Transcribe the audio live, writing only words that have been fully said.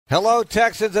Hello,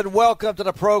 Texans, and welcome to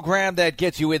the program that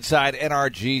gets you inside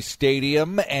NRG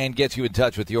Stadium and gets you in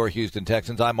touch with your Houston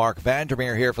Texans. I'm Mark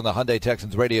Vandermeer here from the Hyundai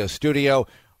Texans radio studio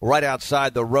right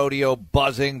outside the rodeo,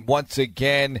 buzzing once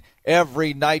again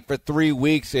every night for 3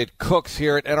 weeks. It cooks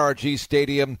here at NRG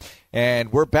Stadium,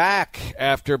 and we're back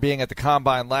after being at the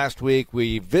Combine last week.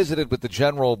 We visited with the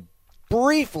General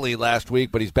briefly last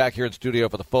week, but he's back here in studio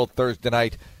for the full Thursday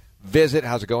night visit.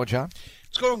 How's it going, John?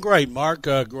 It's going great, Mark.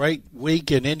 A great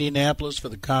week in Indianapolis for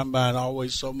the Combine.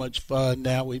 Always so much fun.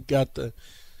 Now we're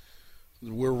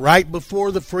right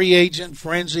before the free agent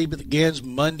frenzy begins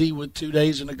Monday with 2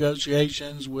 days of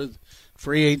negotiations with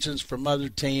free agents from other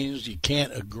teams. You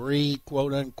can't agree,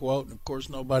 quote unquote. And of course,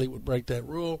 nobody would break that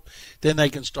rule. Then they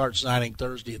can start signing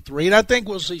Thursday at 3. And I think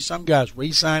we'll see some guys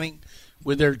re-signing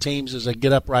with their teams as they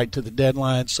get up right to the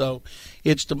deadline. So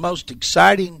it's the most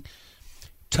exciting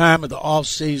time of the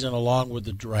offseason along with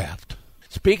the draft.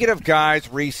 Speaking of guys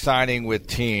re-signing with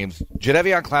teams,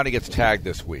 Jadeveon Clowney gets tagged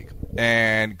this week.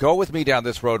 And go with me down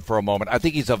this road for a moment. I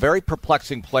think he's a very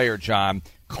perplexing player, John.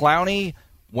 Clowney,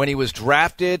 when he was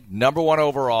drafted, number 1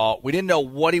 overall, we didn't know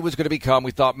what he was going to become.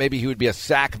 We thought maybe he would be a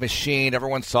sack machine.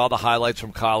 Everyone saw the highlights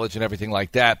from college and everything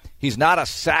like that. He's not a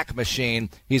sack machine.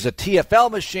 He's a TFL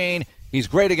machine. He's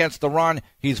great against the run.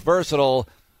 He's versatile.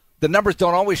 The numbers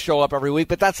don't always show up every week,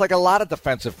 but that's like a lot of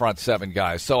defensive front seven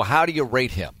guys. So how do you rate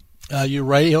him? You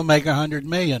rate he'll make $100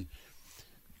 million.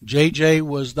 JJ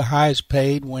was the highest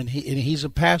paid and he's a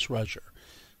pass rusher.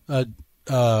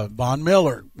 Von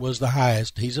Miller was the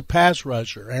highest. He's a pass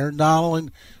rusher. Aaron Donald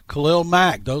and Khalil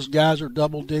Mack, those guys are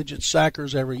double-digit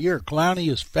sackers every year.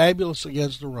 Clowney is fabulous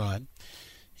against the run.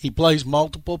 He plays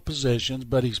multiple positions,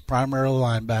 but he's primarily a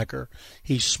linebacker.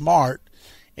 He's smart.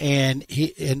 And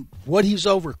what he's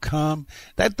overcome,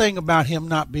 that thing about him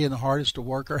not being the hardest to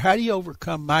worker, how do you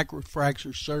overcome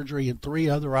microfracture surgery and 3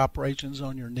 other operations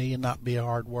on your knee and not be a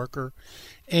hard worker?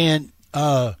 And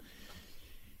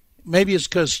maybe it's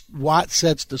because Watt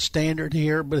sets the standard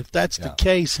here, but if that's the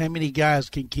case, how many guys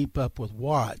can keep up with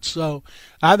Watt? So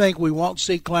I think we won't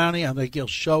see Clowney. I think he'll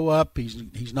show up.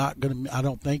 He's not going to. I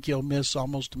don't think he'll miss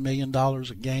almost $1 million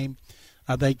a game.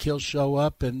 I think he'll show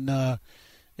up and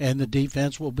the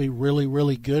defense will be really,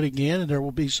 really good again, and there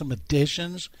will be some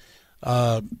additions.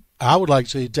 I would like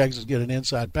to see the Texans get an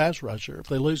inside pass rusher. If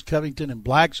they lose Covington and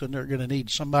Blackson, they're going to need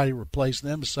somebody to replace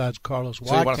them besides Carlos Watkins.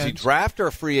 So you want to see draft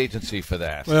or free agency for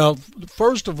that? Well,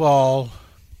 first of all,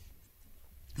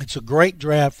 it's a great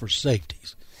draft for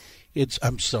safeties. It's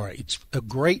a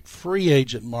great free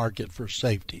agent market for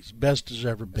safeties, best as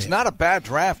ever been. It's not a bad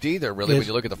draft either, really, when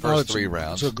you look at the first 3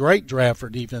 rounds. It's a great draft for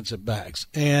defensive backs.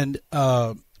 And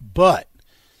but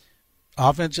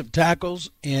offensive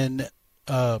tackles in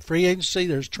free agency,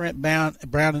 there's Trent Brown,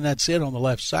 and that's it on the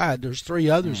left side. There's 3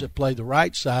 others that play the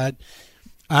right side.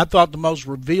 I thought the most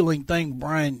revealing thing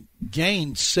Brian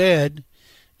Gaines said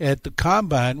at the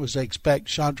Combine was they expect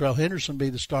Chantrell Henderson to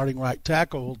be the starting right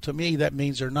tackle. Well, to me, that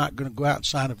means they're not going to go out and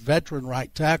sign a veteran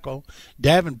right tackle.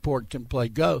 Davenport can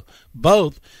play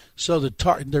both. So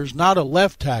there's not a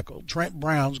left tackle. Trent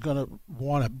Brown's going to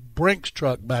want a Brinks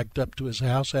truck backed up to his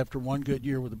house after one good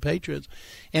year with the Patriots.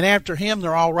 And after him,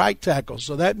 they're all right tackles.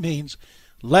 So that means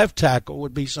left tackle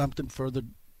would be something for the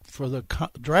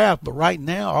draft. But right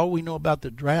now, all we know about the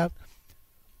draft,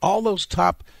 all those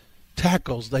top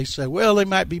tackles, they say, well, they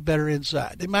might be better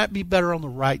inside. They might be better on the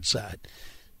right side.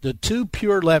 The 2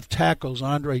 pure left tackles,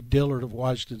 Andre Dillard of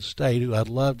Washington State, who I'd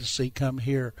love to see come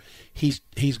here, he's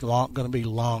going to be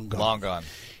long gone. Long gone.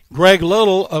 Greg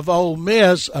Little of Ole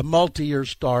Miss, a multi-year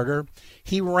starter.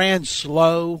 He ran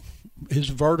slow. His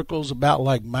vertical's about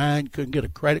like mine. Couldn't get a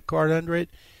credit card under it.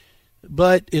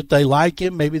 But if they like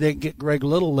him, maybe they can get Greg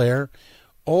Little there.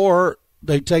 Or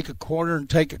they take a corner and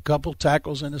take a couple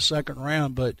tackles in the second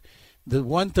round. But the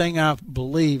one thing I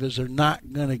believe is they're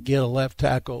not going to get a left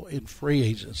tackle in free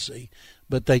agency,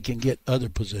 but they can get other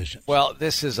positions. Well,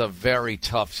 this is a very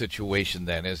tough situation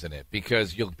then, isn't it?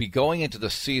 Because you'll be going into the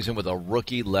season with a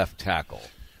rookie left tackle,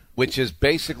 which is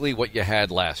basically what you had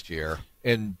last year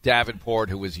in Davenport,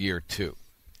 who was year 2.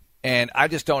 And I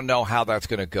just don't know how that's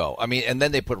going to go. I mean, and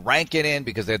then they put Rankin in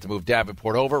because they had to move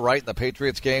Davenport over, right, in the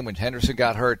Patriots game when Henderson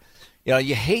got hurt. You know,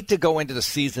 you hate to go into the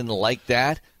season like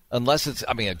that. Unless it's,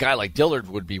 I mean, a guy like Dillard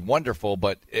would be wonderful,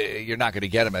 but you're not going to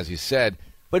get him, as you said.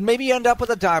 But maybe you end up with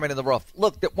a diamond in the rough.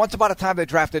 Look, once upon a time they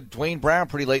drafted Dwayne Brown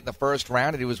pretty late in the first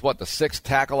round, and he was, the 6th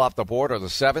tackle off the board or the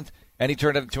 7th, and he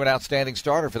turned into an outstanding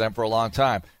starter for them for a long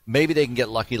time. Maybe they can get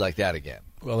lucky like that again.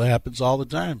 Well, it happens all the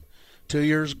time. 2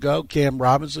 years ago, Cam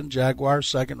Robinson, Jaguars,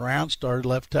 2nd round, started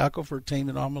left tackle for a team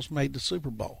that almost made the Super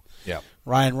Bowl. Yeah.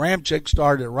 Ryan Ramczyk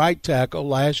started at right tackle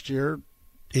last year.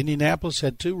 Indianapolis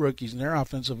had 2 rookies in their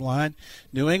offensive line.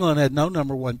 New England had no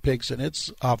number 1 picks in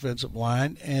its offensive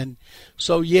line. And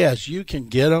so, yes, you can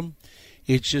get them.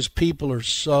 It's just people are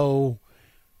so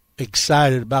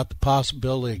excited about the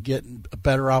possibility of getting a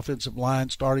better offensive line,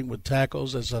 starting with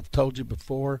tackles. As I've told you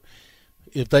before,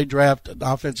 if they draft an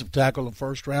offensive tackle in the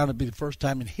first round, it'd be the first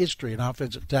time in history an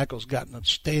offensive tackle's gotten a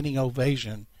standing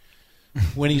ovation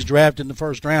when he's drafted in the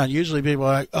first round. Usually people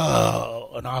are like,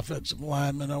 oh, an offensive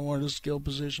lineman, I want a skill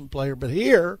position player. But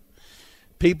here,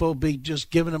 people will be just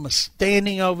giving him a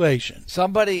standing ovation.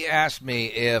 Somebody asked me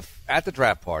if, at the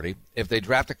draft party, if they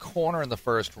draft a corner in the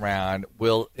first round,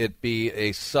 will it be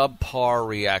a subpar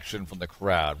reaction from the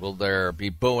crowd? Will there be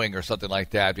booing or something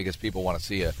like that because people want to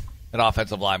see an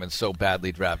offensive lineman so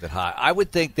badly drafted high? I would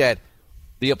think that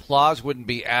the applause wouldn't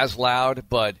be as loud,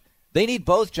 but they need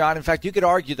both, John. In fact, you could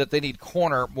argue that they need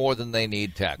corner more than they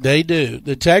need tackle. They do.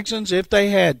 The Texans, if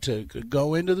they had to, could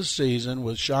go into the season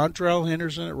with Chantrell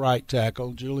Henderson at right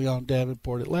tackle, Julian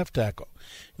Davenport at left tackle.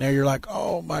 Now you're like,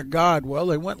 oh, my God. Well,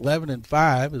 they went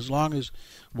 11-5. As long as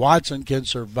Watson can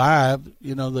survive,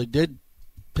 they did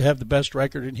have the best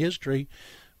record in history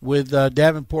with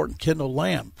Davenport and Kendall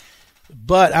Lamb.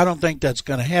 But I don't think that's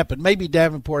going to happen. Maybe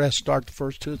Davenport has to start the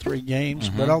first 2 or 3 games.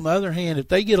 Mm-hmm. But on the other hand, if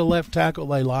they get a left tackle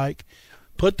they like,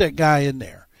 put that guy in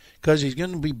there because he's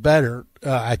going to be better.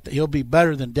 He'll be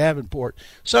better than Davenport.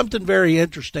 Something very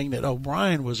interesting that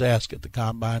O'Brien was asked at the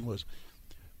Combine was,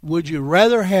 would you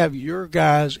rather have your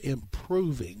guys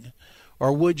improving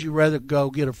or would you rather go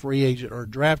get a free agent or a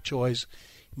draft choice,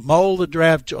 mold the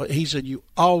draft choice? He said you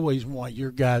always want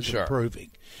your guys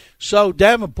improving. So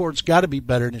Davenport's got to be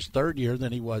better in his 3rd year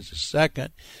than he was his 2nd.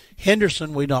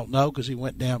 Henderson, we don't know because he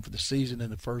went down for the season in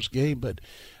the first game. But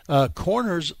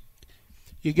corners,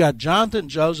 you got Jonathan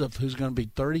Joseph, who's going to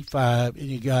be 35, and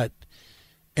you got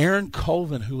Aaron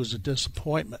Colvin, who was a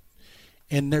disappointment.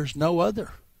 And there's no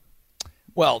other.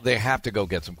 Well, they have to go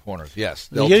get some corners, yes.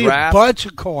 They'll draft a bunch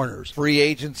of corners. Free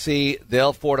agency,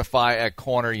 they'll fortify at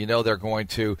corner. They're going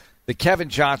to. The Kevin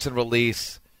Johnson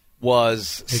release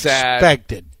was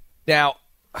expected. Sad. Now,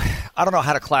 I don't know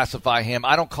how to classify him.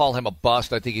 I don't call him a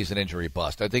bust. I think he's an injury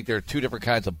bust. I think there are 2 different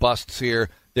kinds of busts here.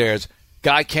 There's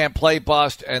guy can't play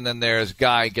bust, and then there's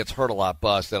guy gets hurt a lot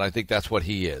bust, and I think that's what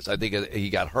he is. I think he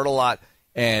got hurt a lot,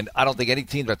 and I don't think any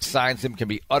team that signs him can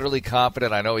be utterly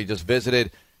confident. I know he just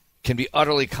visited. Can be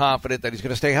utterly confident that he's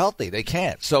going to stay healthy. They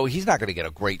can't. So he's not going to get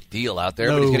a great deal out there,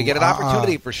 but he's going to get an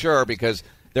opportunity for sure because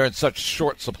they're in such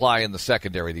short supply in the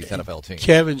secondary, these NFL teams.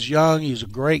 Kevin's young. He's a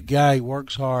great guy. He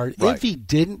works hard. Right. If he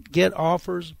didn't get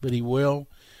offers, but he will,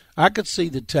 I could see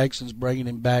the Texans bringing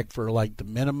him back for like the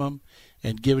minimum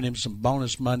and giving him some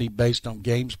bonus money based on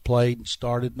games played and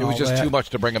started and all that. It was just too much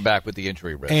to bring him back with the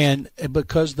injury risk. And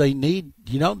because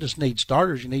you don't just need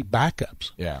starters, you need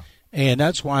backups. Yeah. And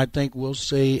that's why I think we'll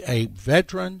see a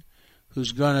veteran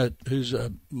who's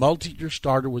a multi-year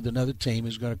starter with another team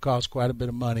who's going to cost quite a bit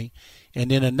of money,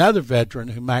 and then another veteran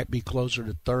who might be closer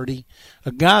to 30,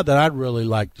 a guy that I'd really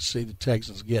like to see the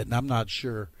Texans get, and I'm not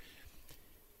sure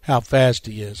how fast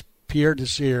he is, Pierre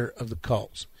Desir of the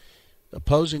Colts. The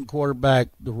opposing quarterback,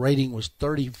 the rating was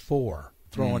 34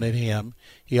 throwing at him.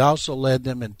 He also led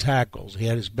them in tackles. He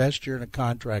had his best year in a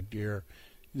contract year.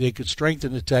 They could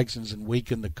strengthen the Texans and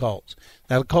weaken the Colts.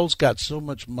 Now, the Colts got so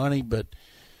much money, but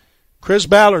Chris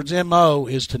Ballard's M.O.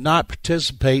 is to not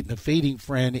participate in the feeding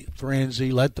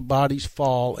frenzy, let the bodies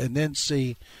fall, and then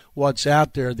see what's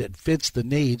out there that fits the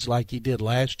needs like he did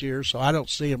last year. So I don't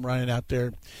see him running out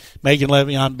there making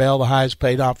Le'Veon Bell the highest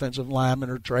paid offensive lineman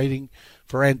or trading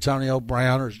for Antonio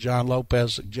Brown, or as John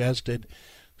Lopez suggested,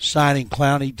 signing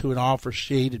Clowney to an offer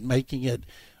sheet and making it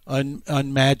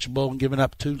unmatchable and giving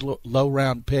up 2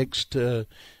 low-round picks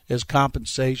as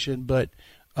compensation. But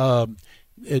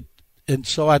and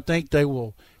so I think they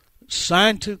will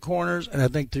sign 2 corners, and I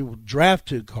think they will draft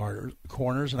 2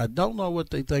 corners. And I don't know what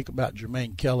they think about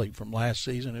Jermaine Kelly from last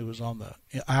season, who was on the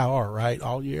IR, right,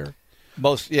 all year.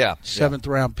 Seventh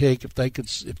round pick.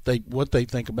 What they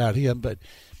think about him, but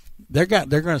they're going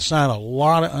to sign a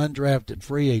lot of undrafted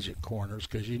free agent corners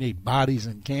because you need bodies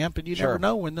in camp, and you never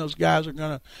know when those guys are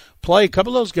going to play. A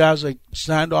couple of those guys they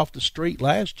signed off the street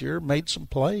last year made some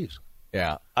plays.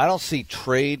 Yeah, I don't see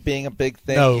trade being a big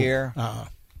thing here.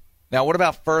 Now, what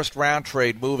about first-round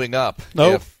trade moving up?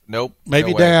 Nope.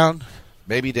 Maybe down.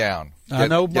 Maybe down. I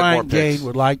know Brian Gain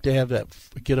would like to have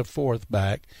get a 4th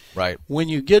back. Right. When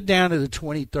you get down to the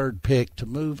 23rd pick, to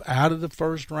move out of the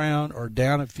first round or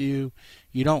down a few,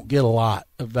 you don't get a lot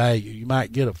of value. You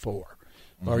might get a 4,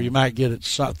 or you might get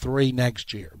a 3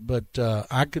 next year. But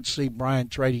I could see Brian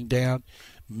trading down,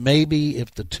 maybe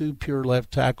if the 2 pure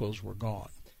left tackles were gone.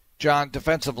 John,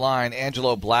 defensive line,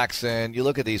 Angelo Blackson. You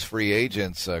look at these free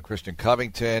agents, Christian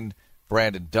Covington,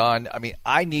 Brandon Dunn. I mean,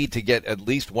 I need to get at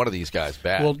least one of these guys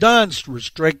back. Well, Dunn's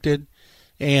restricted,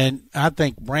 and I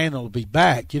think Brandon will be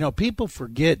back. You know, people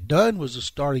forget Dunn was a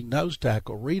starting nose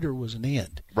tackle. Reeder was an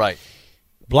end. Right.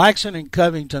 Blackson and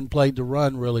Covington played the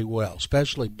run really well,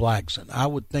 especially Blackson. I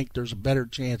would think there's a better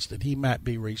chance that he might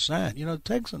be re-signed. You know, the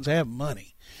Texans have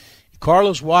money.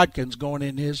 Carlos Watkins going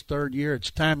in his third year.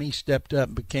 It's time he stepped up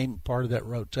and became part of that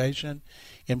rotation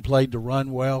and played the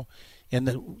run well. And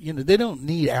they don't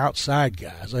need outside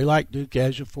guys. They like Duke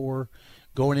Ejiofor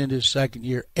going into his second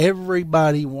year.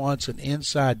 Everybody wants an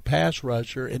inside pass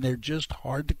rusher, and they're just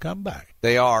hard to come by.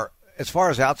 They are. As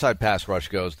far as outside pass rush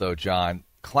goes, though, John,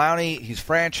 Clowney, he's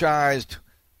franchised.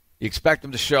 You expect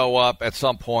him to show up at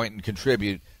some point and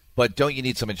contribute, but don't you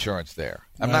need some insurance there?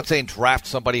 I'm not saying draft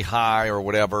somebody high or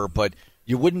whatever, but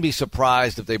you wouldn't be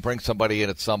surprised if they bring somebody in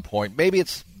at some point. Maybe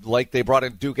it's like they brought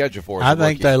in Duke Ejiofor. I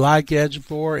think they like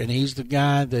Ejiofor, and he's the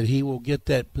guy that he will get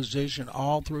that position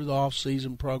all through the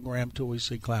off-season program till we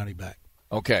see Clowney back.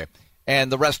 Okay.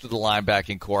 And the rest of the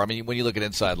linebacking core, I mean, when you look at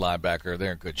inside linebacker,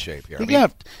 they're in good shape here.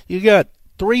 You got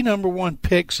 3 number 1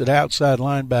 picks at outside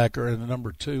linebacker and a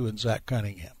number 2 in Zach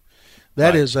Cunningham.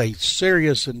 That is a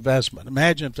serious investment.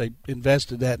 Imagine if they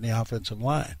invested that in the offensive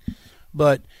line.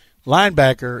 But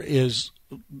linebacker is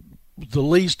the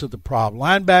least of the problem.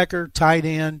 Linebacker, tight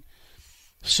end,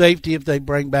 safety if they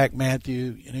bring back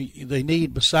Matthew. They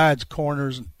need, besides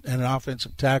corners and an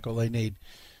offensive tackle, they need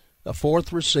a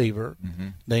 4th receiver. Mm-hmm.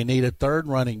 They need a 3rd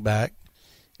running back.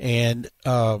 And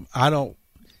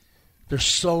there's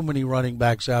so many running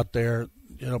backs out there.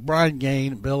 You know, Brian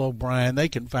Gain, Bill O'Brien, they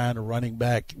can find a running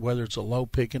back, whether it's a low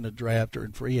pick in the draft or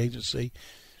in free agency.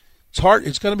 It's hard.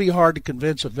 It's going to be hard to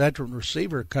convince a veteran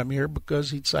receiver to come here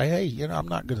because he'd say, hey, I'm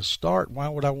not going to start. Why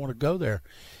would I want to go there?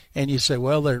 And you say,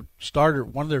 well, one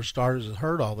of their starters is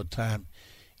hurt all the time.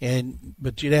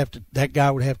 But that guy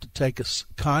would have to take a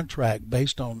contract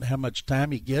based on how much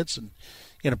time he gets. And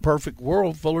in a perfect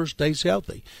world, Fuller stays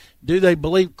healthy. Do they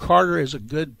believe Carter is a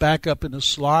good backup in the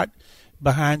slot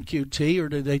behind QT, or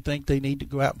do they think they need to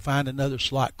go out and find another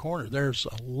slot corner? There's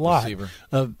a lot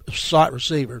of slot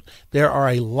receivers. There are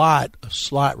a lot of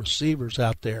slot receivers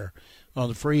out there on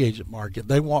the free agent market.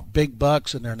 They want big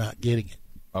bucks, and they're not getting it.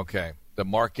 Okay. The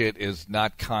market is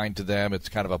not kind to them. It's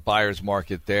kind of a buyer's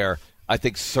market there. I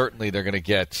think certainly they're going to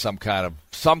get some kind of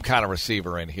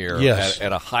receiver in here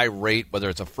at a high rate, whether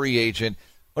it's a free agent.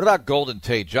 What about Golden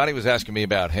Tate? Johnny was asking me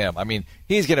about him. I mean,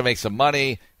 he's going to make some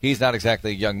money. He's not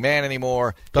exactly a young man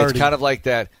anymore. 30. It's kind of like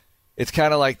that. It's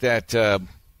kind of like that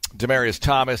Demaryius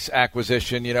Thomas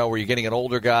acquisition, where you're getting an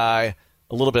older guy,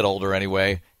 a little bit older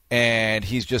anyway, and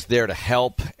he's just there to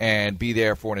help and be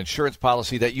there for an insurance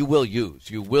policy that you will use.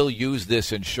 You will use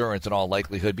this insurance in all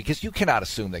likelihood because you cannot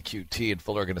assume that QT and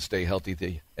Fuller are going to stay healthy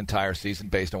the entire season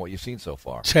based on what you've seen so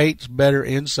far. Tate's better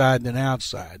inside than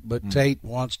outside, but Tate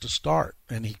wants to start,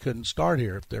 and he couldn't start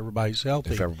here if everybody's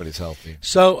healthy.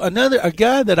 So a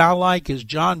guy that I like is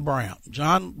John Brown.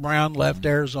 John Brown left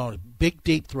Arizona, big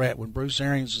deep threat when Bruce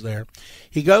Arians was there.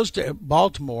 He goes to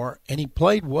Baltimore, and he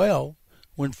played well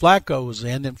when Flacco was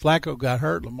in. Then Flacco got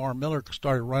hurt. Lamar Miller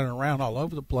started running around all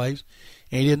over the place,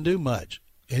 and he didn't do much.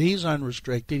 And he's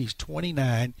unrestricted. He's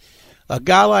 29. A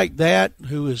guy like that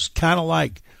who is kind of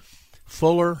like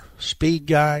Fuller, speed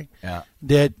guy,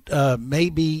 that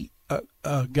maybe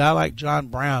a guy like John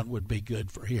Brown would be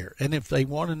good for here. And if they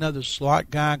want another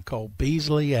slot guy, Cole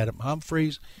Beasley, Adam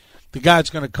Humphries, the guy that's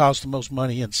going to cost the most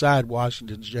money inside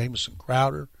Washington's Jamison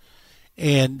Crowder.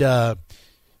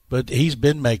 But he's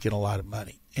been making a lot of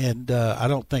money. And I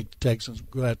don't think the Texans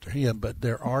will go after him, but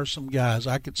there are some guys.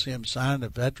 I could see him signing a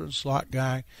veteran slot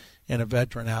guy and a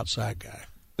veteran outside guy.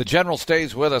 The General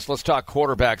stays with us. Let's talk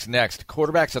quarterbacks next.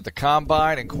 Quarterbacks at the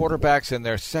Combine and quarterbacks in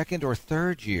their second or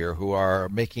third year who are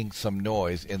making some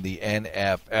noise in the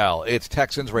NFL. It's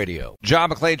Texans Radio.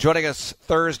 John McClain joining us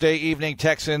Thursday evening.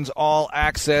 Texans All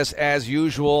Access as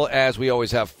usual, as we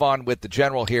always have fun with the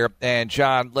General here. And,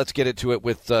 John, let's get into it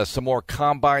with some more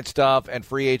Combine stuff and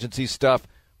free agency stuff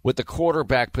with the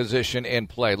quarterback position in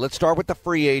play. Let's start with the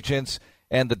free agents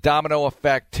and the domino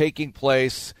effect taking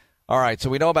place. All right, so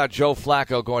we know about Joe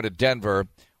Flacco going to Denver.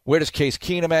 Where does Case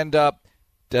Keenum end up?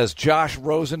 Does Josh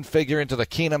Rosen figure into the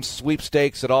Keenum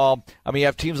sweepstakes at all? I mean, you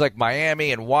have teams like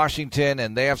Miami and Washington,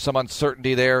 and they have some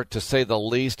uncertainty there, to say the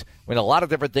least. I mean, a lot of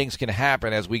different things can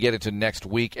happen as we get into next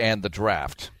week and the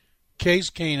draft. Case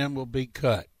Keenum will be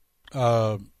cut.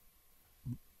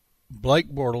 Blake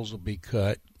Bortles will be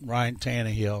cut. Ryan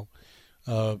Tannehill.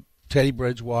 Teddy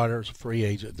Bridgewater is a free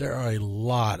agent. There are a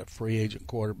lot of free agent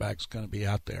quarterbacks going to be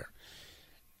out there.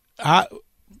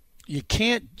 you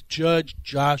can't judge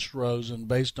Josh Rosen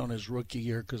based on his rookie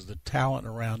year because the talent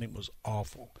around him was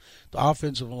awful. The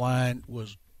offensive line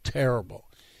was terrible.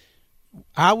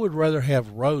 I would rather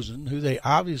have Rosen, who they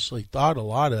obviously thought a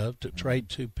lot of, to trade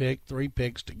 3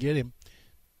 picks to get him.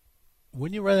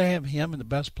 Wouldn't you rather have him and the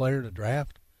best player in the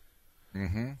draft?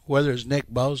 Mm-hmm. Whether it's Nick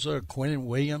Bosa or Quinnen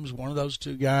Williams, one of those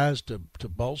two guys to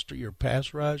bolster your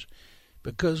pass rush,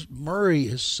 because Murray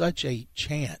is such a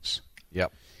chance.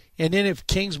 Yep. And then if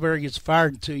Kingsbury gets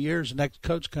fired in 2 years, the next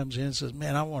coach comes in and says,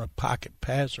 man, I want a pocket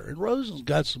passer. And Rosen's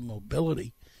got some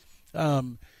mobility.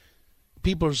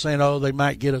 People are saying, oh, they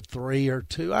might get a 3 or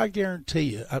 2. I guarantee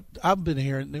you, I've been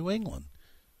here in New England.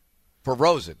 For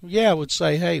Rosen? Yeah, I would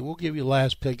say, hey, we'll give you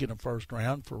last pick in the first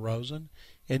round for Rosen,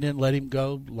 and then let him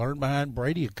go learn behind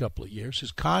Brady a couple of years.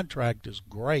 His contract is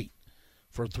great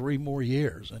for 3 more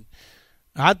years. And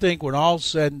I think when all's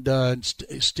said and done,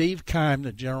 Steve Keim,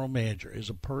 the general manager, is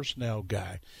a personnel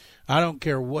guy. I don't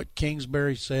care what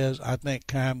Kingsbury says. I think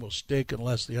Keim will stick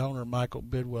unless the owner, Michael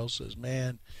Bidwell, says,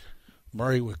 man,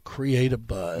 Murray would create a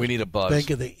buzz. We need a buzz. Think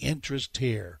of the interest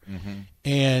here. Mm-hmm.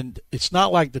 And it's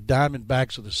not like the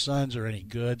Diamondbacks or the Suns are any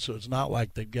good, so it's not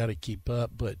like they've got to keep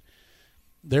up. But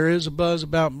there is a buzz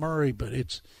about Murray, but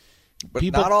it's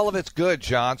people, not all of it's good,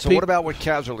 John. So what about what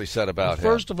Casserly said about him?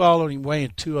 First of all, only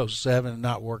weighing 207 and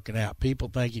not working out. People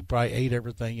think he probably ate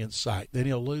everything in sight. Then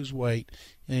he'll lose weight,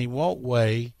 and he won't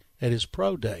weigh at his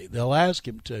pro day. They'll ask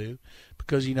him to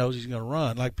because he knows he's going to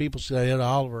run. Like people say, Ed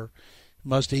Oliver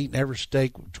must have eaten every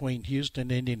steak between Houston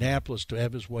and Indianapolis to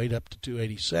have his weight up to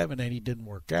 287, and he didn't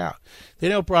work out. Then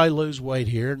he'll probably lose weight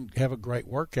here and have a great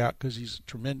workout because he's a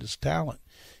tremendous talent,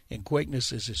 and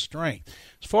quickness is his strength.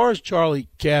 As far as Charlie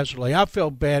Casserly, I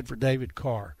felt bad for David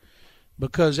Carr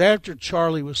because after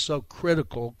Charlie was so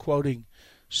critical, quoting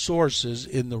sources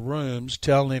in the rooms,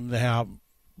 telling him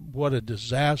what a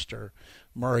disaster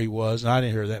Murray was, and I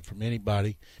didn't hear that from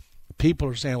anybody, people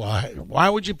are saying, well, why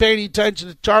would you pay any attention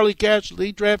to Charlie Casserly?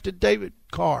 He drafted David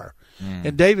Carr.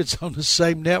 And David's on the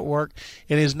same network,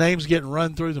 and his name's getting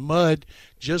run through the mud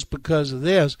just because of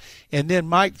this. And then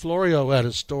Mike Florio had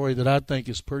a story that I think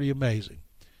is pretty amazing.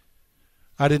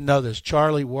 I didn't know this.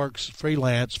 Charlie works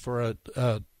freelance for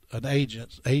an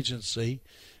agency,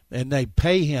 and they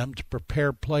pay him to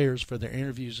prepare players for their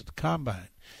interviews at the Combine.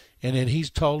 And then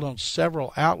he's told on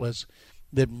several outlets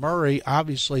that Murray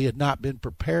obviously had not been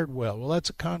prepared well. Well, that's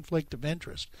a conflict of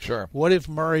interest. Sure. What if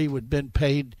Murray would have been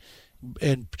paid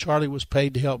and Charlie was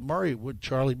paid to help Murray? Would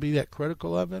Charlie be that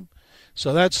critical of him?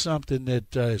 So that's something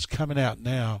that is coming out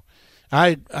now.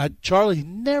 Charlie's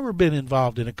never been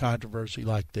involved in a controversy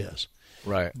like this.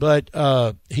 Right. But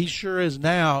he sure is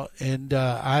now, and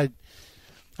I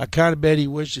kind of bet he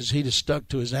wishes he'd have stuck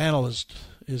to his analyst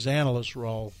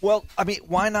role. Well, I mean,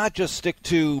 why not just stick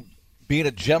to being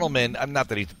a gentleman? I'm not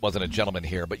that he wasn't a gentleman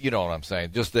here, but you know what I'm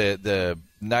saying. Just the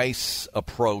nice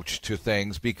approach to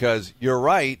things, because you're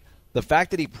right. The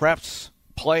fact that he preps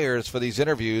players for these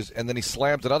interviews and then he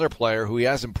slams another player who he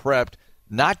hasn't prepped,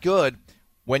 not good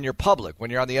when you're public, when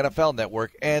you're on the NFL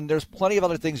Network. And there's plenty of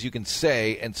other things you can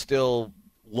say and still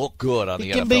look good on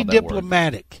the NFL Network. You can be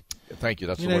diplomatic. Thank you.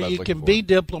 That's the word I was looking for. You can be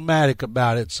diplomatic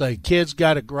about it. Say, kid's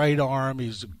got a great arm.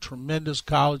 He's a tremendous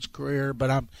college career,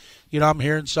 but I'm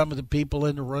hearing some of the people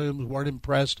in the room weren't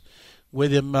impressed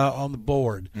with him on the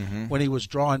board when he was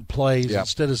drawing plays. Yep.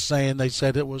 Instead of saying they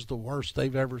said it was the worst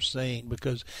they've ever seen,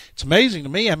 because it's amazing to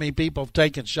me how many people have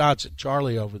taken shots at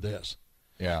Charlie over this.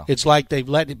 Yeah, it's like they've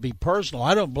let it be personal.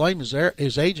 I don't blame his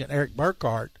agent, Eric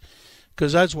Burkhart,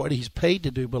 because that's what he's paid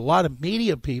to do. But a lot of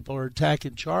media people are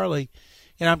attacking Charlie.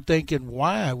 And I'm thinking,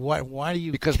 why? Why do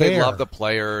you because care? They love the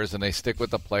players and they stick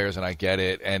with the players, and I get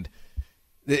it. And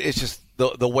it's just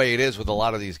the way it is with a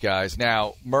lot of these guys.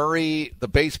 Now, Murray, the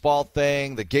baseball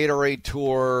thing, the Gatorade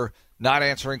Tour, not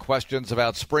answering questions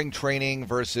about spring training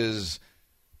versus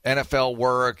NFL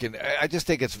work, and I just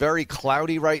think it's very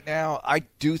cloudy right now. I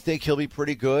do think he'll be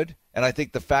pretty good, and I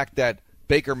think the fact that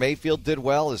Baker Mayfield did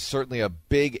well is certainly a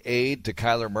big aid to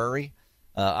Kyler Murray.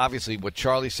 Obviously, what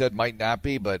Charlie said might not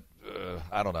be, but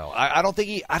I don't know. I don't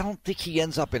think he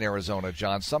ends up in Arizona,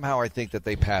 John. Somehow I think that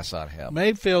they pass on him.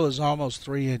 Mayfield is almost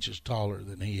 3 inches taller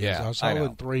than he is. Yeah, I saw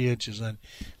him 3 inches, and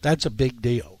that's a big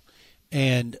deal.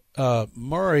 And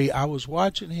Murray, I was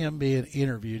watching him being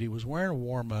interviewed. He was wearing a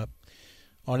warm-up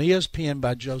on ESPN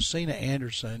by Josina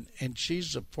Anderson, and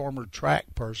she's a former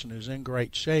track person who's in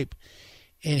great shape.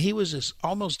 And he was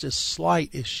almost as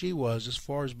slight as she was as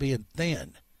far as being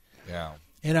thin. Yeah.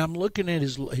 And I'm looking at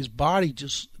his body,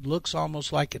 just looks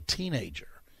almost like a teenager.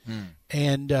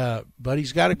 And but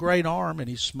he's got a great arm, and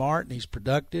he's smart, and he's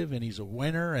productive, and he's a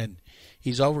winner, and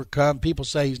he's overcome. People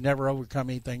say he's never overcome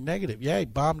anything negative. Yeah, he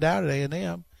bombed out at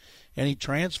A&M, and he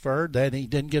transferred. That he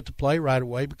didn't get to play right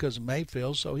away because of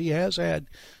Mayfield, so he has had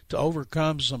to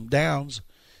overcome some downs,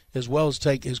 as well as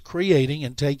his creating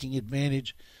and taking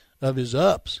advantage of his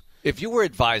ups. If you were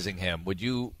advising him, would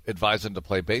you advise him to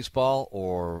play baseball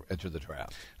or enter the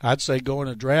draft? I'd say go in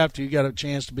a draft. You got a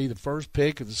chance to be the first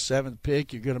pick or the seventh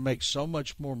pick. You're going to make so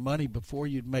much more money before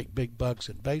you'd make big bucks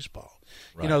in baseball.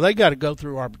 Right. You know, they got to go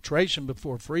through arbitration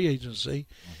before free agency.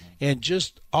 And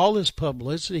just all this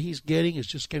publicity he's getting is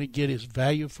just going to get his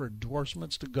value for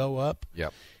endorsements to go up.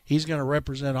 Yep. He's going to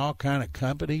represent all kind of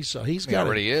companies, so he's got. He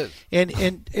already is. And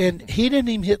he didn't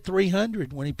even hit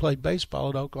 300 when he played baseball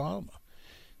at Oklahoma.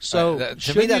 So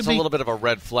to me, that's a little bit of a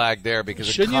red flag there because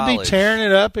shouldn't in college, you be tearing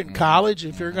it up in college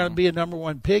if you're going to be a number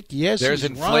one pick? Yes, there's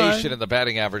inflation in the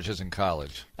batting averages in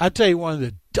college. I tell you, one of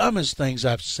the dumbest things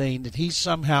I've seen that he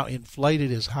somehow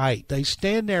inflated his height. They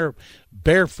stand there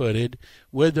barefooted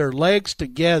with their legs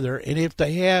together, and if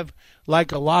they have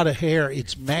like a lot of hair,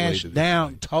 it's mashed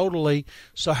down totally.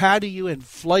 So how do you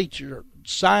inflate your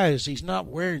size? He's not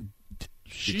wearing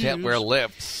shoes. You can't wear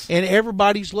lifts. And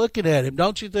everybody's looking at him.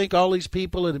 Don't you think all these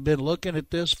people that have been looking at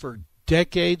this for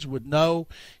decades would know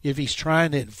if he's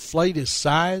trying to inflate his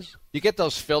size? You get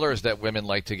those fillers that women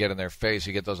like to get in their face.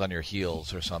 You get those on your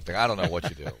heels or something. I don't know what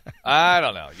you do. I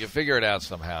don't know. You figure it out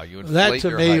somehow. You inflate that to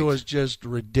your me height. was just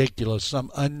ridiculous.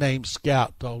 Some unnamed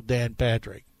scout told Dan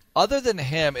Patrick. Other than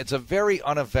him, it's a very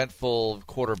uneventful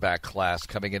quarterback class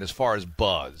coming in as far as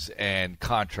buzz and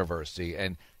controversy.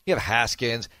 And you have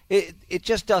Haskins. It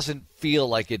just doesn't feel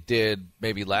like it did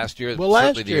maybe last year,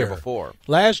 certainly the year before.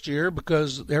 Last year,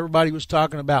 because everybody was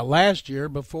talking about last year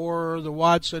before the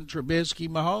Watson, Trubisky,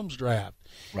 Mahomes draft.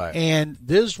 Right. And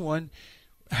this one,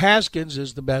 Haskins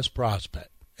is the best prospect.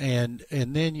 And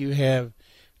then you have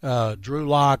Drew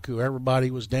Lock, who everybody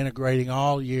was denigrating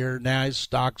all year. Now his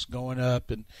stock's going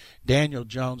up. And Daniel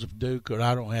Jones of Duke, who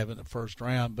I don't have in the first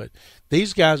round. But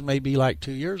these guys may be like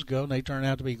 2 years ago, and they turn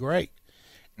out to be great.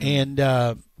 And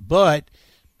but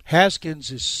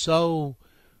Haskins is so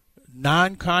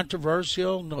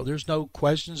non-controversial. No, there's no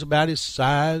questions about his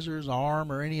size or his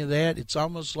arm or any of that. It's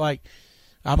almost like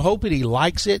I'm hoping he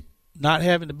likes it, not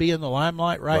having to be in the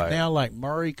limelight right now like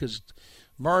Murray, because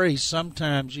Murray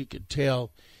sometimes you could tell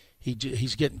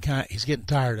he's getting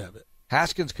tired of it.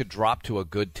 Haskins could drop to a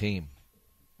good team,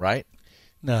 right?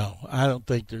 No, I don't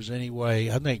think there's any way.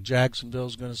 I think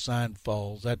Jacksonville's going to sign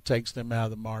Foles. That takes them out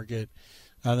of the market.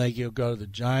 I think he'll go to the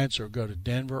Giants or go to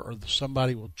Denver, or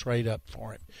somebody will trade up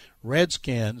for him.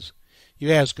 Redskins,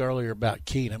 you asked earlier about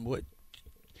Keenum.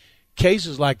 Case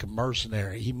is like a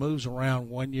mercenary. He moves around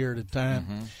 1 year at a time.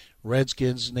 Mm-hmm.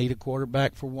 Redskins need a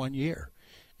quarterback for 1 year.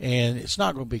 And it's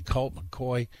not going to be Colt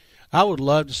McCoy. I would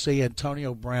love to see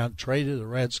Antonio Brown traded to the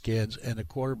Redskins and the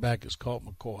quarterback is Colt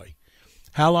McCoy.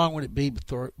 How long would it be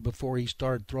before he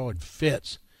started throwing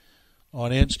fits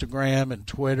on Instagram and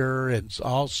Twitter and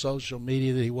all social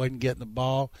media that he wasn't getting the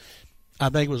ball? I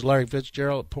think it was Larry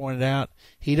Fitzgerald that pointed out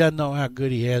he doesn't know how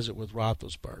good he has it with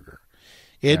Roethlisberger.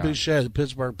 Ed Boucher, the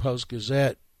Pittsburgh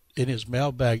Post-Gazette, in his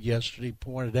mailbag yesterday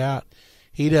pointed out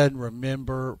he doesn't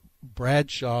remember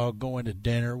Bradshaw going to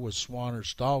dinner with Swan or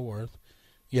Stallworth,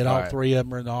 yet all three of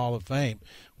them are in the Hall of Fame.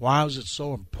 Why was it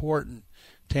so important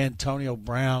to Antonio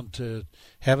Brown to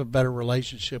have a better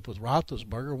relationship with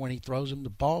Roethlisberger when he throws him the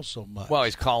ball so much? Well,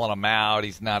 he's calling him out.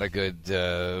 He's not a good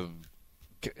guy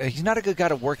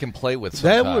to work and play with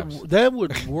sometimes. That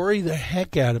would worry the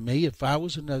heck out of me if I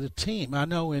was another team. I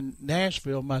know in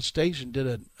Nashville, my station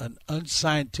did an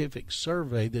unscientific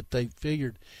survey that they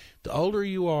figured the older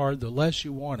you are, the less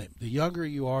you want him. The younger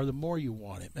you are, the more you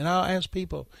want him. And I'll ask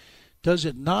people, does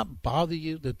it not bother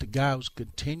you that the guy was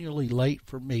continually late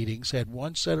for meetings, had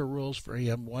one set of rules for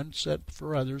him, one set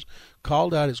for others,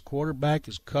 called out his quarterback,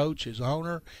 his coach, his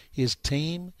owner, his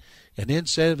team, and then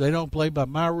said if they don't play by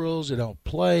my rules, they don't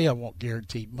play, I want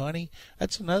guaranteed money?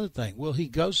 That's another thing. Will he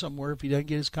go somewhere if he doesn't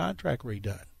get his contract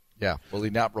redone? Yeah, will he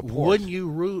not report? Wouldn't you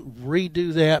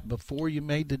redo that before you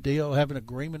made the deal, have an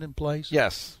agreement in place?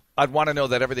 Yes. I'd want to know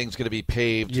that everything's going to be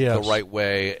paved the right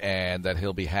way and that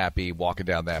he'll be happy walking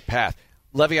down that path.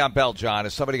 Le'Veon Bell, John,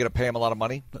 is somebody going to pay him a lot of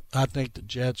money? I think the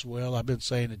Jets will. I've been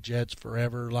saying the Jets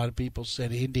forever. A lot of people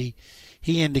said Indy.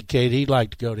 He indicated he'd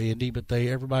like to go to Indy, but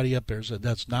everybody up there said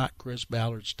that's not Chris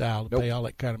Ballard's style to pay all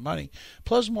that kind of money.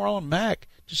 Plus, Marlon Mack,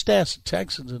 just ask the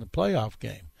Texans in the playoff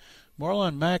game.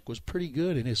 Marlon Mack was pretty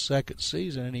good in his second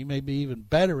season, and he may be even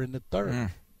better in the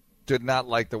third. Did not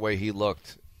like the way he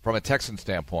looked from a Texan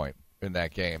standpoint in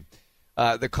that game.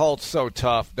 The Colts so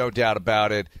tough, no doubt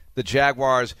about it. The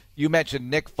Jaguars, you mentioned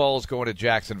Nick Foles going to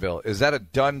Jacksonville. Is that a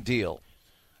done deal?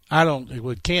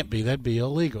 It can't be. That'd be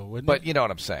illegal, wouldn't it? But you know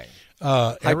what I'm saying.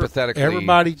 Hypothetically,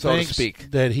 everybody so thinks to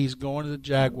speak, that he's going to the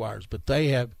Jaguars, but they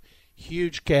have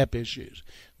huge cap issues.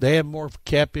 They have more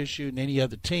cap issue than any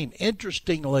other team.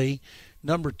 Interestingly,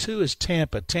 number 2 is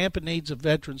Tampa. Tampa needs a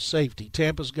veteran safety.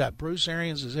 Tampa's got Bruce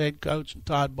Arians as head coach and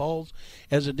Todd Bowles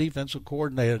as a defensive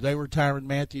coordinator. They were Tyrann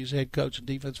Mathieu head coach and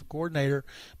defensive coordinator,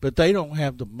 but they don't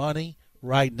have the money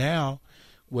right now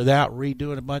without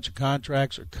redoing a bunch of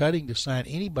contracts or cutting to sign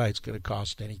anybody that's going to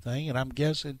cost anything. And I'm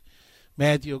guessing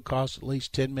Mathieu will cost at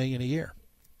least $10 million a year.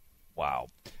 Wow.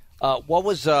 What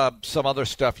was some other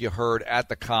stuff you heard at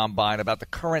the Combine about the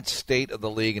current state of the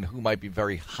league and who might be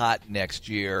very hot next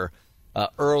year,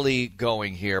 early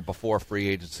going here before free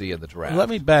agency and the draft? Let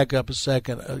me back up a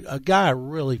second. A guy I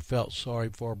really felt sorry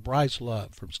for, Bryce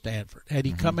Love from Stanford. Had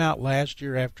he come out last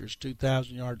year after his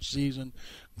 2,000-yard season,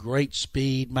 great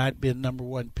speed, might be a number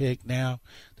 1 pick now.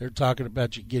 They're talking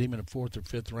about you get him in the 4th or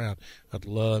 5th round. I'd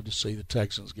love to see the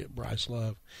Texans get Bryce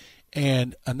Love.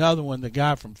 And another one, the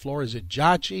guy from Florida, is it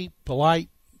Jachi Polite,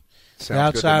 the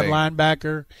outside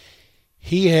linebacker?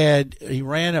 He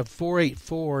ran a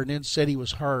 4.84 and then said he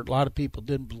was hurt. A lot of people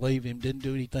didn't believe him, didn't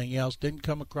do anything else, didn't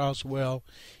come across well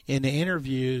in the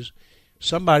interviews.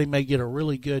 Somebody may get a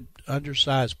really good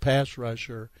undersized pass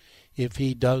rusher if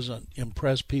he doesn't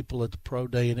impress people at the pro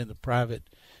day and in the private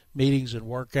meetings and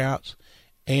workouts.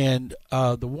 And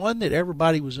the one that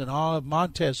everybody was in awe of,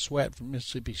 Montez Sweat from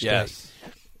Mississippi State. Yes.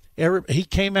 He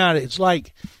came out, it's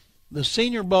like the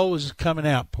Senior Bowl was his coming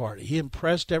out party. He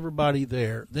impressed everybody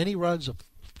there. Then he runs a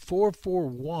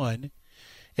 4.41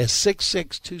 at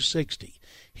 6'6", 260.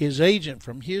 His agent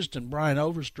from Houston, Brian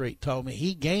Overstreet, told me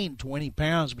he gained 20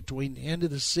 pounds between the end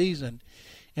of the season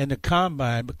and the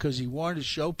Combine because he wanted to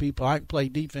show people I can play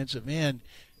defensive end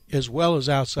as well as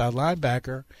outside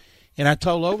linebacker. And I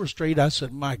told Overstreet, I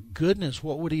said, my goodness,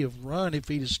 what would he have run if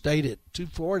he'd have stayed at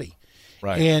 240?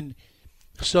 Right. And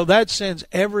so that sends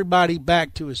everybody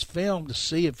back to his film to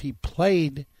see if he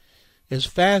played as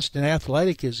fast and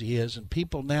athletic as he is. And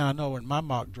people now, I know in my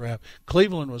mock draft,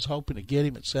 Cleveland was hoping to get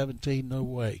him at 17. No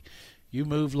way. You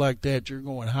move like that, you're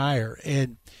going higher.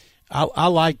 And I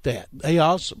like that. They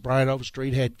also, Brian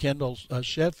Overstreet had Kendall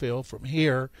Sheffield from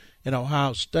here in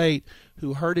Ohio State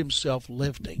who hurt himself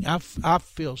lifting. I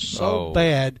feel so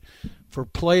bad for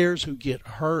players who get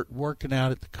hurt working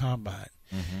out at the Combine.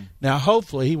 Mm-hmm. Now,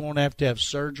 hopefully, he won't have to have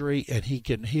surgery and he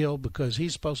can heal because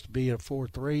he's supposed to be in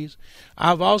 4.3s.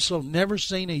 I've also never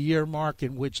seen a year mark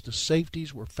in which the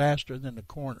safeties were faster than the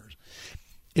corners.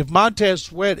 If Montez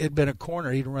Sweat had been a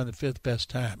corner, he'd run the 5th best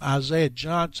time. Isaiah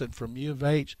Johnson from U of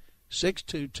H,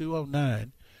 6'2",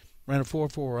 209, ran a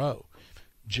 4.40.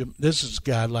 This is a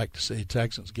guy I'd like to see the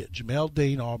Texans get. Jamel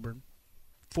Dean, Auburn,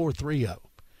 4.30.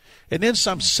 And then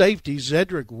some safeties,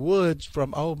 Zedrick Woods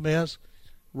from Ole Miss,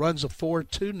 runs a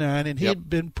 4.29, and he had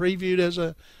been previewed as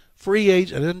a free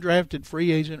agent, an undrafted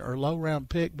free agent or low-round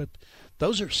pick, but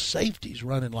those are safeties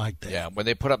running like that. Yeah, when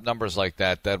they put up numbers like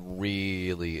that, that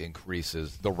really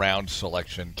increases the round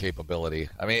selection capability.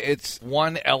 I mean, it's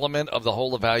one element of the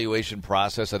whole evaluation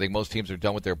process. I think most teams are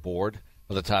done with their board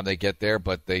by the time they get there,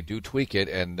 but they do tweak it,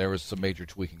 and there is some major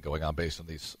tweaking going on based on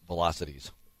these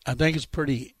velocities. I think it's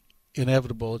pretty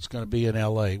inevitable it's going to be in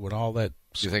L.A. when all that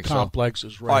complex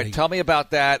is ready. All right, tell me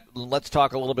about that. Let's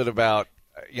talk a little bit about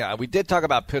we did talk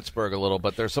about Pittsburgh a little,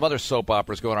 but there's some other soap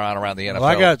operas going on around the NFL. Well,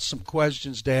 I got some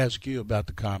questions to ask you about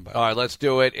the Combine. All right, let's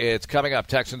do it. It's coming up,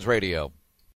 Texans Radio.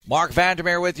 Mark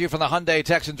Vandermeer with you from the Hyundai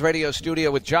Texans Radio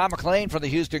studio with John McClain from the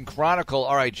Houston Chronicle.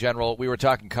 All right, General, we were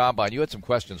talking Combine. You had some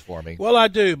questions for me. Well, I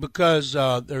do, because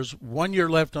there's 1 year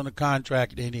left on the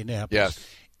contract at Indianapolis. Yes.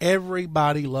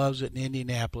 Everybody loves it in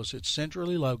Indianapolis. It's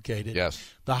centrally located. Yes.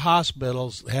 The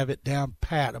hospitals have it down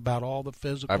pat about all the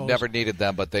physicals. I've never needed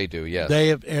them, but they do, yes. They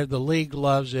have. The league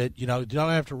loves it. You know, you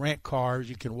don't have to rent cars.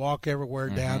 You can walk everywhere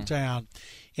downtown.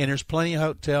 And there's plenty of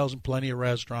hotels and plenty of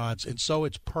restaurants. And so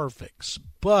it's perfect.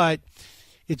 But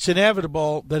it's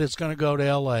inevitable that it's going to go to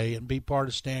L.A. and be part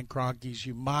of Stan Kroenke's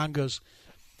humongous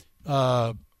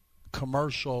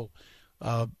commercial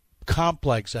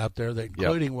complex out there that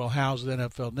including will house the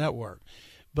NFL Network.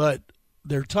 But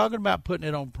they're talking about putting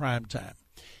it on prime time,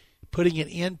 putting it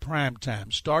in prime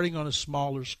time, starting on a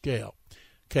smaller scale.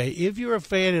 Okay, if you're a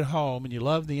fan at home and you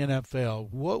love the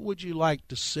NFL, what would you like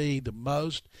to see the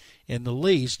most and the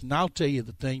least? And I'll tell you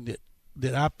the thing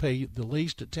that I pay the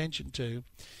least attention to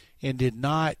and did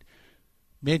not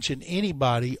mention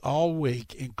anybody all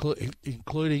week,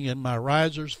 including in my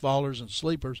risers, fallers, and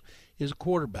sleepers, is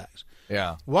quarterbacks.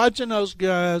 Yeah. Watching those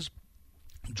guys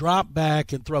drop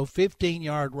back and throw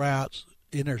 15-yard routes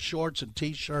in their shorts and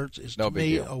T-shirts is, No to big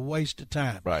me, deal. a waste of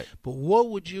time. Right. But what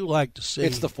would you like to see?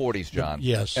 It's the 40s, John.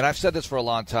 Yes. And I've said this for a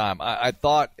long time. I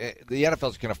thought the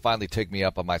NFL is going to finally take me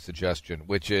up on my suggestion,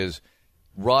 which is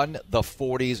run the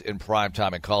 40s in prime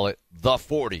time and call it the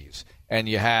 40s. And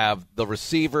you have the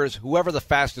receivers, whoever the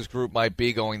fastest group might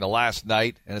be going the last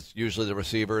night, and it's usually the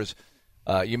receivers.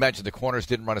 You mentioned the corners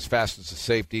didn't run as fast as the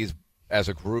safeties as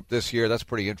a group this year. That's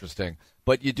pretty interesting.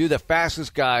 But you do the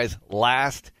fastest guys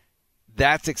last.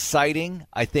 That's exciting.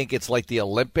 I think it's like the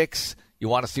Olympics. You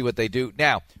want to see what they do.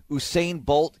 Now, Usain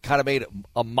Bolt kind of made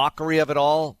a mockery of it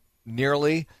all,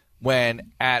 nearly,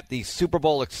 when at the Super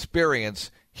Bowl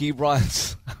experience, he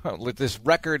runs with this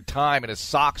record time in his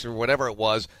socks or whatever it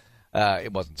was.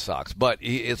 It wasn't socks, but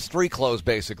it's street clothes,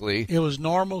 basically. It was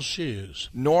normal shoes.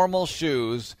 Normal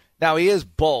shoes. Now, he is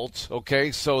Bolt,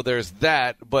 okay, so there's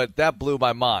that, but that blew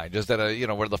my mind. Just that,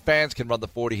 where the fans can run the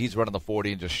 40, he's running the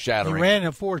 40 and just shattering. He ran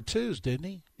in 4.2s, didn't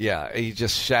he? Yeah, he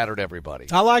just shattered everybody.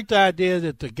 I like the idea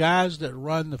that the guys that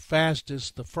run the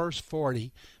fastest, the first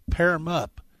 40, pair them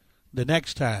up the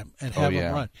next time and have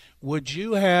them run. Would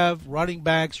you have running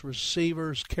backs,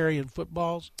 receivers carrying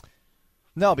footballs?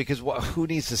 No, because who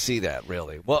needs to see that,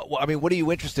 really? Well, I mean, what are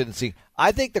you interested in seeing?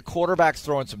 I think the quarterbacks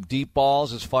throwing some deep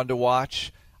balls is fun to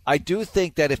watch. I do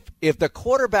think that if the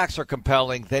quarterbacks are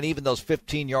compelling, then even those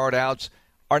 15-yard outs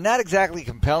are not exactly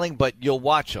compelling, but you'll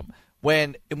watch them.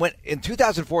 When in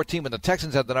 2014, when the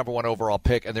Texans had the number 1 overall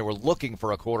pick and they were looking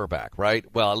for a quarterback, right?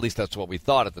 Well, at least that's what we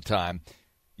thought at the time.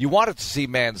 You wanted to see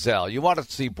Manziel. You wanted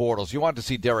to see Bortles. You wanted to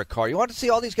see Derek Carr. You wanted to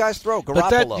see all these guys throw.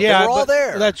 Garoppolo. They were all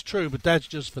there. That's true, but that's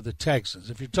just for the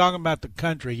Texans. If you're talking about the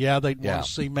country, they'd want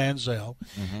to see Manziel.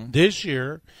 Mm-hmm. This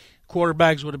year,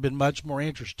 quarterbacks would have been much more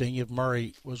interesting if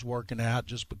Murray was working out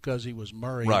just because he was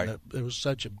Murray. Right. And there was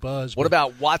such a buzz. What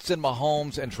about Watson,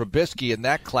 Mahomes, and Trubisky in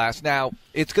that class? Now,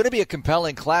 it's going to be a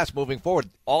compelling class moving forward.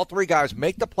 All three guys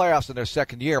make the playoffs in their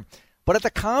second year. But at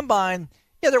the Combine,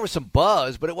 there was some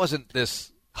buzz, but it wasn't this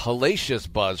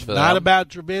hellacious buzz for them. Not about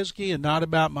Trubisky and not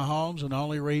about Mahomes, and the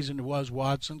only reason it was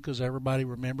Watson because everybody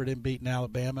remembered him beating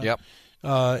Alabama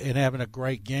and having a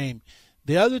great game.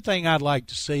 The other thing I'd like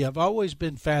to see, I've always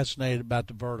been fascinated about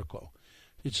the vertical.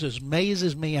 It just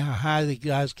amazes me how high the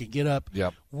guys can get up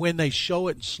when they show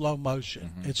it in slow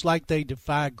motion. Mm-hmm. It's like they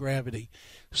defy gravity.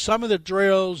 Some of the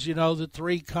drills, the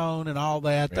 3-cone and all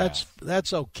that,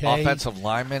 that's okay. Offensive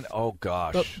linemen, oh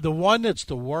gosh. But the one that's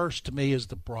the worst to me is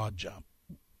the broad jump.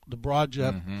 The broad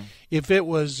jump. Mm-hmm. If it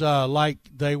was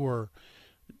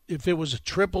if it was a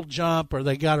triple jump or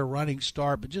they got a running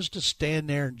start, but just to stand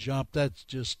there and jump, that's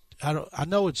just I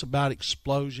know it's about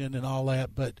explosion and all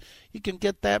that, but you can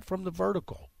get that from the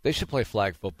vertical. They should play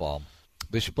flag football.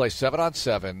 They should play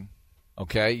 7-on-7.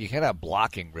 Okay, you can't have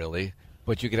blocking really,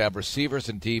 but you could have receivers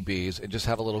and DBs and just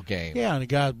have a little game. Yeah, and the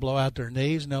guys blow out their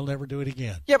knees and they'll never do it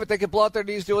again. Yeah, but they could blow out their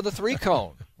knees doing the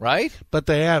 3-cone, right? But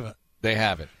they haven't. They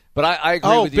haven't. But I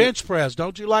agree with you. Oh, bench press.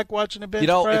 Don't you like watching a bench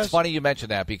press? It's funny you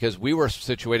mentioned that because we were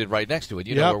situated right next to it.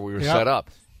 You know where we were set up.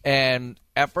 And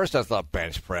at first I thought,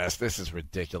 bench press, this is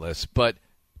ridiculous. But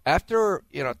after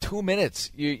 2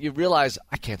 minutes, you realize,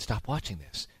 I can't stop watching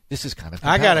this. This is kind of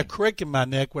compelling. I got a crick in my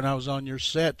neck when I was on your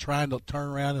set trying to turn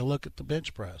around and look at the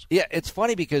bench press. Yeah, it's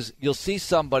funny because you'll see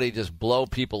somebody just blow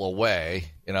people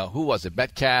away. Who was it?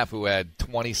 Metcalf, who had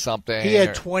 20-something. He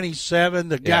had 27.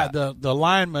 The guy, the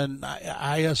lineman,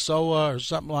 Iosoa or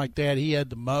something like that, he had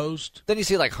the most. Then you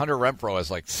see like Hunter Renfrow has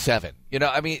like 7.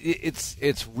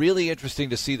 It's really interesting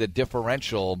to see the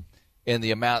differential in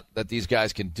the amount that these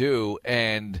guys can do.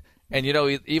 And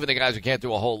even the guys who can't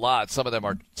do a whole lot, some of them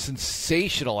are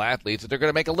sensational athletes. They're going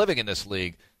to make a living in this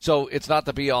league. So it's not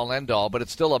the be-all, end-all, but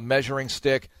it's still a measuring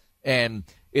stick. And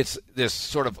it's this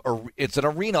sort of it's an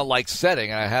arena-like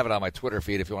setting. I have it on my Twitter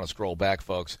feed if you want to scroll back,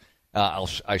 folks.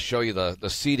 I show you the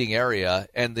seating area,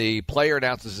 and the player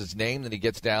announces his name, then he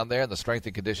gets down there, and the strength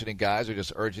and conditioning guys are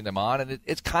just urging them on, and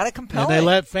it's kind of compelling. And they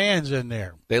let fans in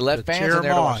there. They let fans in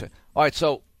there to watch it. All right,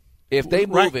 so if they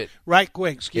move it. Right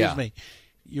quick, excuse me.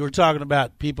 You were talking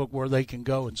about people where they can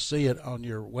go and see it on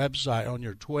your website, on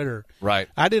your Twitter. Right.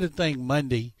 I did a thing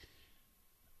Monday,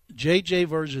 J.J.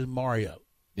 versus Mario.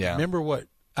 Yeah. Remember what?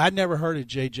 I never heard of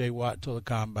J.J. Watt until the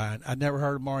Combine. I never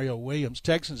heard of Mario Williams.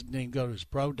 Texans didn't even go to his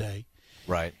pro day.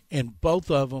 Right. And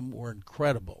both of them were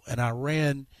incredible. And I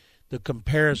ran the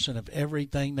comparison of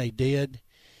everything they did.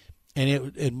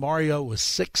 And Mario was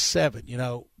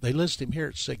 6'7". They list him here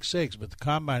at 6'6", but the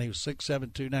Combine he was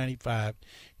 6'7", 295.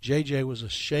 JJ was a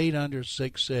shade under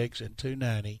 6'6" and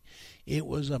 290. It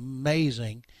was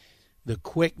amazing the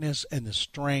quickness and the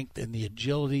strength and the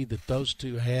agility that those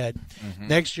two had.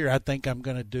 Next year, I think I'm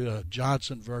going to do a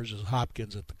Johnson versus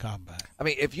Hopkins at the Combine. I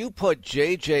mean, if you put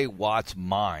J.J. Watt's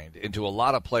mind into a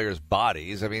lot of players'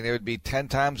 bodies, I mean, it would be 10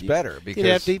 times better. Because, he'd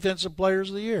have Defensive Players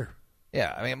of the Year.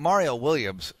 Yeah, I mean, Mario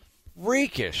Williams,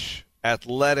 freakish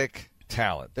athletic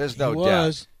talent. There's no He doubt.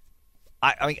 was.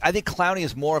 I mean, I think Clowney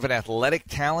is more of an athletic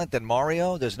talent than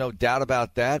Mario. There's no doubt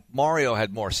about that. Mario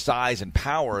had more size and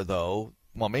power, though.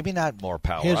 Well, maybe not more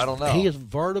power. I don't know. His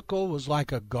vertical was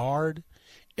like a guard.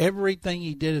 Everything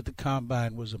he did at the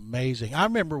Combine was amazing. I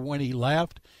remember when he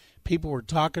left, people were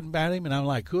talking about him, and I'm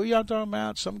like, who are y'all talking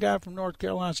about? Some guy from North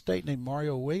Carolina State named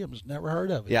Mario Williams. Never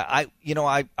heard of him. Yeah,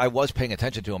 I was paying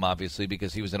attention to him, obviously,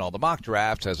 because he was in all the mock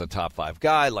drafts as a top 5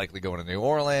 guy, likely going to New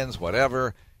Orleans,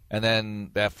 whatever. And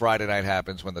then that Friday night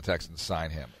happens when the Texans sign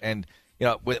him. And, you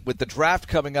know, with the draft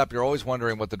coming up, you're always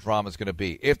wondering what the drama is going to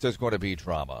be, if there's going to be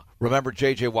drama. Remember,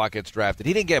 J.J. Watt gets drafted.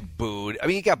 He didn't get booed. I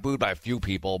mean, he got booed by a few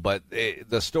people, but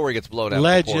the story gets blown out of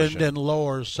Legend proportion. and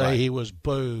lore say he was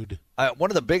booed.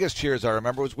 One of the biggest cheers I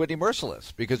remember was Whitney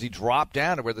Merciless, because he dropped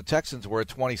down to where the Texans were at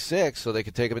 26 so they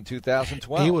could take him in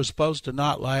 2012. He was supposed to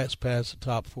not last past the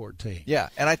top 14. Yeah,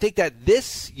 and I think that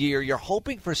this year you're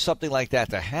hoping for something like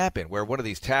that to happen, where one of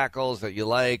these tackles that you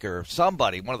like, or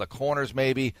somebody, one of the corners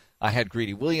maybe. I had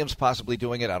Greedy Williams possibly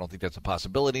doing it. I don't think that's a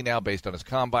possibility now based on his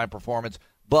Combine performance.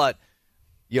 But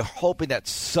you're hoping that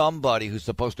somebody who's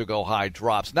supposed to go high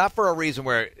drops, not for a reason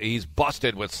where he's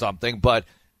busted with something, but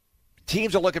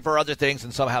teams are looking for other things,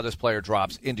 and somehow this player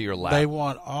drops into your lap. They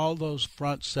want all those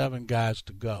front 7 guys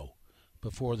to go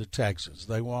before the Texans.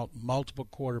 They want multiple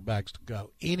quarterbacks to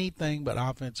go. Anything but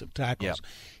offensive tackles.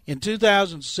 Yep. In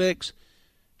 2006,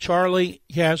 Charlie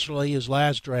Casserly, his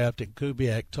last draft, and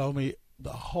Kubiak told me the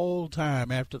whole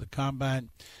time after the Combine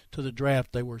to the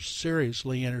draft they were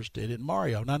seriously interested in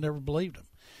Mario, and I never believed him.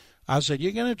 I said,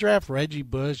 you're going to draft Reggie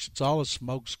Bush? It's all a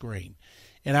smoke screen.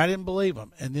 And I didn't believe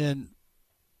him. And then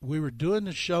we were doing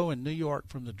the show in New York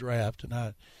from the draft, and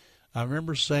I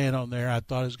remember saying on there I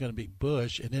thought it was going to be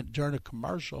Bush. And then during a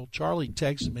commercial, Charlie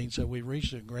texted me and said, we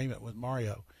reached an agreement with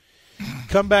Mario.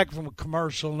 Come back from a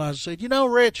commercial, and I said, you know,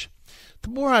 Rich, the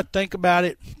more I think about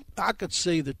it, I could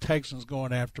see the Texans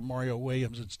going after Mario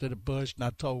Williams instead of Bush. And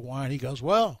I told Wine, he goes,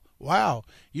 well, wow,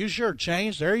 you sure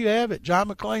changed. There you have it. John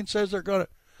McClain says they're going to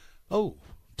 – oh,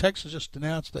 Texas just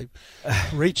announced they've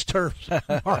reached terms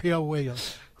with Mario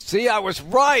Williams. See, I was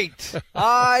right.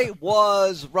 I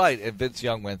was right. And Vince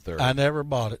Young went third. I never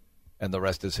bought it. And the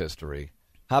rest is history.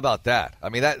 How about that? I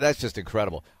mean, that's just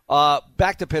incredible.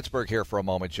 Back to Pittsburgh here for a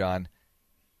moment, John.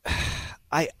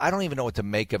 I don't even know what to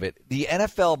make of it. The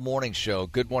NFL morning show,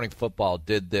 Good Morning Football,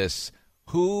 did this.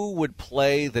 Who would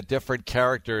play the different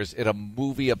characters in a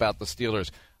movie about the Steelers?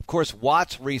 Of course,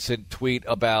 Watt's recent tweet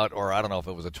about, or I don't know if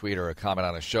it was a tweet or a comment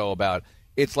on a show about,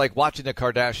 it's like watching the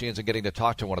Kardashians and getting to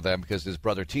talk to one of them because his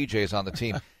brother TJ is on the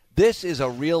team. This is a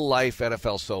real-life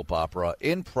NFL soap opera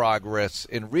in progress,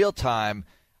 in real time.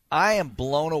 I am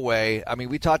blown away. I mean,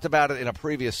 we talked about it in a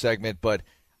previous segment, but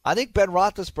I think Ben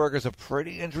Roethlisberger is a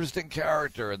pretty interesting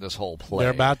character in this whole play.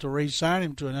 They're about to re-sign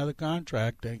him to another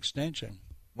contract, an extension.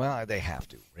 Well, they have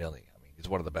to, really. I mean, he's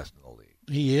one of the best in the league.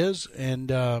 He is,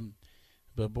 and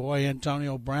but boy,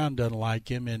 Antonio Brown doesn't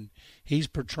like him, and he's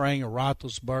portraying a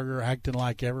Roethlisberger, acting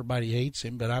like everybody hates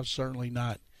him, but I've certainly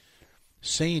not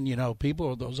seen, you know,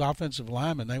 people, those offensive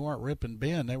linemen, they weren't ripping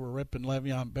Ben. They were ripping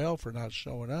Le'Veon Bell for not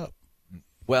showing up.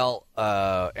 Well,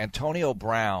 Antonio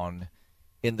Brown,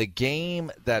 in the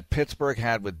game that Pittsburgh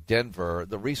had with Denver,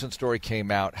 the recent story came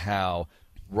out how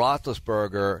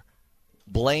Roethlisberger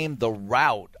blamed the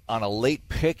route on a late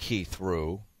pick he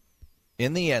threw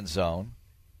in the end zone,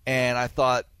 and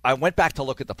I went back to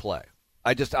look at the play.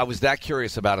 I was that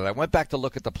curious about it. I went back to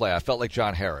look at the play. I felt like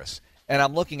John Harris. And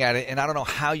I'm looking at it, and I don't know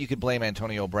how you could blame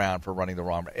Antonio Brown for running the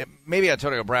wrong. Maybe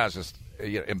Antonio Brown is just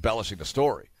embellishing the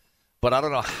story. But I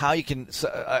don't know how you can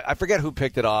 – I forget who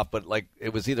picked it off, but like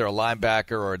it was either a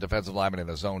linebacker or a defensive lineman in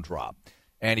a zone drop.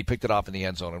 And he picked it off in the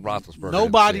end zone, and Roethlisberger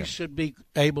Nobody should be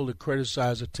able to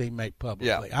criticize a teammate publicly.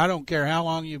 Yeah. I don't care how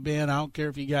long you've been. I don't care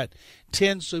if you got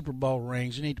 10 Super Bowl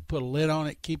rings. You need to put a lid on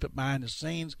it, keep it behind the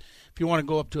scenes. If you want to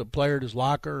go up to a player at his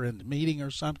locker in the meeting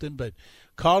or something, but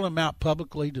calling him out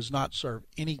publicly does not serve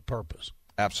any purpose.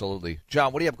 Absolutely.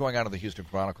 John, what do you have going on in the Houston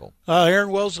Chronicle? Aaron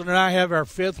Wilson and I have our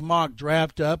 5th mock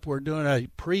draft up. We're doing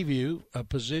a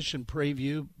position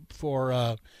preview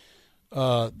for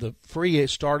the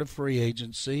start of free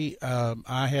agency.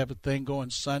 I have a thing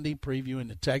going Sunday previewing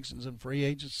the Texans and free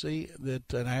agency,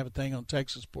 and I have a thing on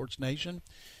Texas Sports Nation.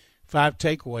 5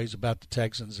 takeaways about the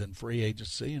Texans and free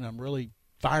agency, and I'm really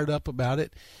fired up about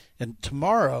it. And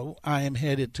tomorrow I am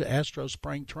headed to Astro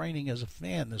spring training as a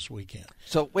fan this weekend.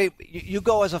 So, wait, you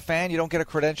go as a fan? You don't get a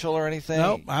credential or anything?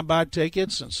 Nope. I buy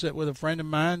tickets and sit with a friend of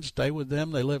mine, stay with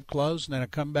them. They live close. And then I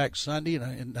come back Sunday,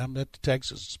 and I'm at the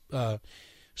Texas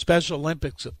Special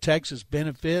Olympics of Texas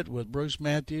benefit with Bruce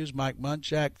Matthews, Mike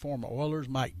Munchak, former Oilers,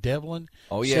 Mike Devlin,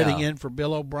 sitting in for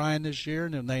Bill O'Brien this year.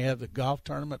 And then they have the golf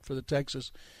tournament for the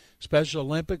Texas Special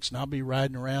Olympics, and I'll be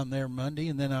riding around there Monday,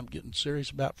 and then I'm getting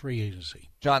serious about free agency.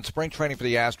 John, spring training for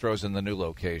the Astros in the new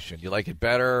location. You like it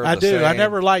better? I do. Same? I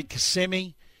never liked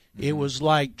Kissimmee. It was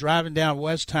like driving down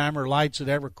Westheimer, lights at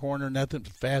every corner, nothing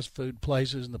but fast food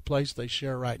places. And the place they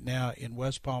share right now in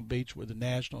West Palm Beach with the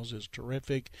Nationals is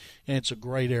terrific, and it's a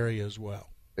great area as well.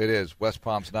 It is. West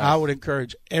Palm's nice. I would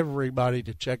encourage everybody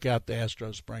to check out the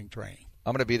Astros spring training.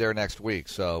 I'm going to be there next week,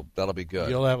 so that'll be good.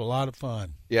 You'll have a lot of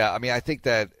fun. Yeah, I mean, I think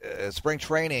that spring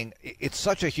training, it's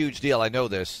such a huge deal. I know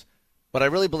this, but I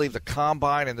really believe the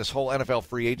combine and this whole NFL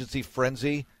free agency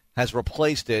frenzy has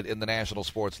replaced it in the national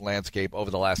sports landscape over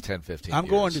the last 10, 15 years. I'm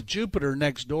going to Jupiter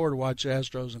next door to watch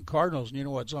Astros and Cardinals, and you know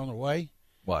what's on the way?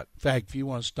 What? In fact, if you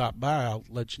want to stop by, I'll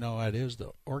let you know how it is, the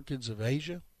Orchids of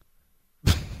Asia.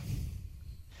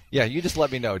 Yeah, you just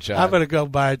let me know, John. I'm going to go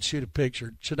by and shoot a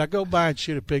picture. Should I go by and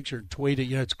shoot a picture and tweet it?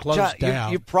 It's closed John,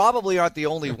 down. You probably aren't the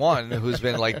only one who's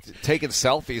been taking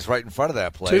selfies right in front of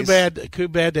that place. Too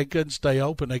bad they couldn't stay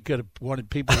open. They could have wanted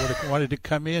people would have wanted to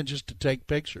come in just to take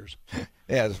pictures.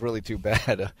 Yeah, it's really too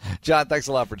bad. John, thanks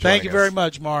a lot for joining us. Thank you very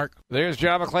much, Mark. There's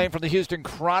John McClain from the Houston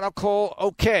Chronicle.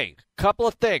 Okay, couple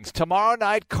of things. Tomorrow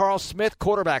night, Carl Smith,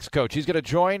 quarterbacks coach. He's going to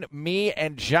join me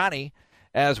and Johnny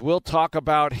as we'll talk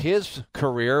about his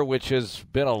career, which has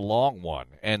been a long one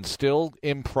and still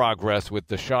in progress with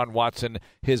Deshaun Watson,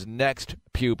 his next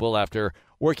pupil after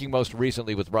working most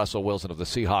recently with Russell Wilson of the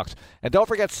Seahawks. And don't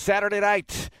forget Saturday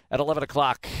night at 11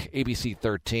 o'clock, ABC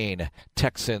 13,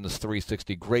 Texans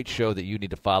 360. Great show that you need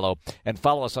to follow. And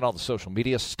follow us on all the social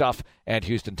media stuff and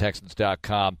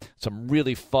HoustonTexans.com. Some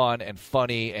really fun and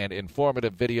funny and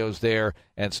informative videos there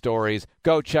and stories.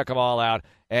 Go check them all out.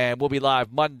 And we'll be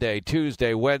live Monday,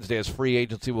 Tuesday, Wednesday as free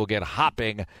agency will get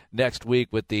hopping next week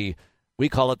with we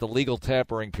call it the legal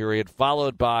tampering period,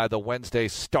 followed by the Wednesday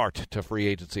start to free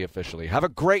agency officially. Have a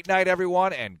great night,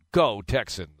 everyone, and go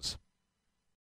Texans.